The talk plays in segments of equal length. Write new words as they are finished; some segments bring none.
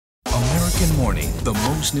Beacon Morning, the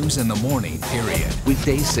most news in the morning, period.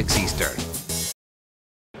 Weekdays 6 Eastern.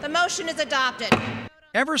 The motion is adopted.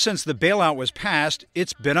 Ever since the bailout was passed,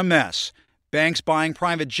 it's been a mess. Banks buying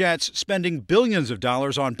private jets, spending billions of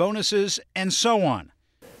dollars on bonuses, and so on.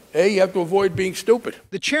 You have to avoid being stupid.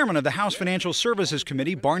 The chairman of the House Financial Services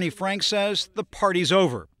Committee, Barney Frank, says the party's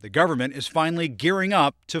over. The government is finally gearing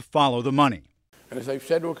up to follow the money. And as I've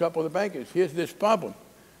said to a couple of the bankers, here's this problem.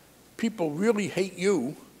 People really hate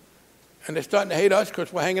you, and they're starting to hate us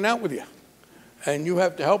because we're hanging out with you. And you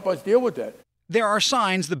have to help us deal with that. There are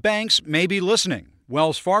signs the banks may be listening.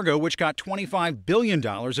 Wells Fargo, which got $25 billion in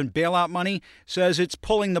bailout money, says it's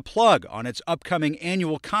pulling the plug on its upcoming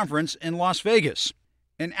annual conference in Las Vegas.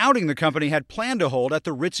 An outing the company had planned to hold at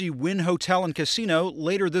the ritzy Wynn Hotel and Casino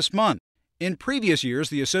later this month. In previous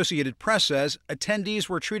years, the Associated Press says attendees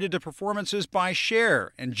were treated to performances by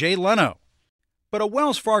Cher and Jay Leno. But a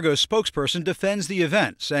Wells Fargo spokesperson defends the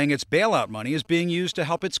event, saying its bailout money is being used to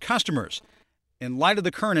help its customers. In light of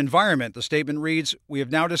the current environment, the statement reads, "We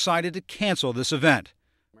have now decided to cancel this event."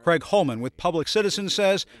 Craig Holman with Public Citizen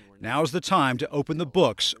says now's the time to open the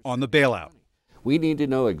books on the bailout. We need to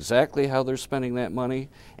know exactly how they're spending that money,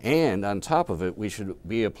 and on top of it, we should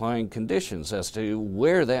be applying conditions as to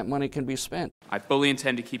where that money can be spent. I fully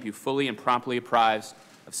intend to keep you fully and promptly apprised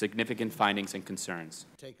of significant findings and concerns.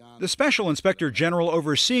 The Special Inspector General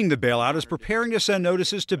overseeing the bailout is preparing to send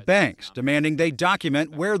notices to banks, demanding they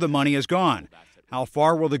document where the money has gone. How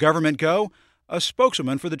far will the government go? A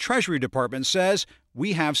spokeswoman for the Treasury Department says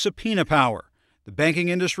we have subpoena power. The banking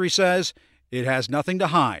industry says it has nothing to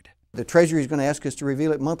hide. The Treasury is going to ask us to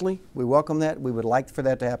reveal it monthly. We welcome that. We would like for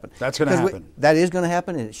that to happen. That's going to happen. That is going to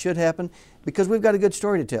happen, and it should happen because we've got a good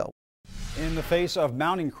story to tell. In the face of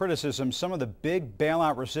mounting criticism, some of the big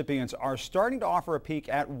bailout recipients are starting to offer a peek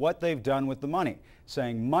at what they've done with the money,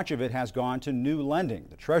 saying much of it has gone to new lending.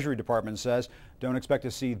 The Treasury Department says don't expect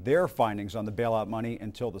to see their findings on the bailout money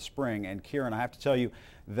until the spring. And Kieran, I have to tell you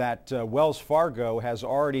that Wells Fargo has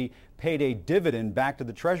already paid a dividend back to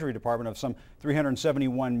the Treasury Department of some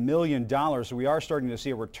 $371 million. So we are starting to see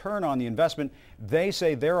a return on the investment. They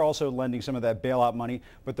say they're also lending some of that bailout money.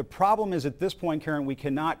 But the problem is at this point, Karen, we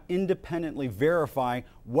cannot independently verify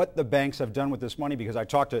what the banks have done with this money because I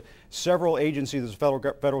talked to several agencies of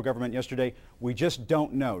the federal government yesterday. We just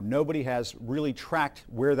don't know. Nobody has really tracked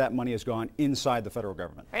where that money has gone inside the federal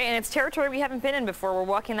government. Right, and it's territory we haven't been in before. We're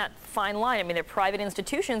walking that fine line. I mean, they're private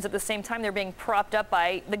institutions. At the same time, they're being propped up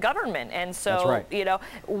by the government. And so, that's right. You know,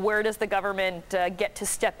 where does the government get to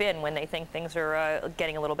step in when they think things are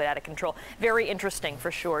getting a little bit out of control? Very interesting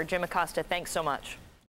for sure. Jim Acosta, thanks so much.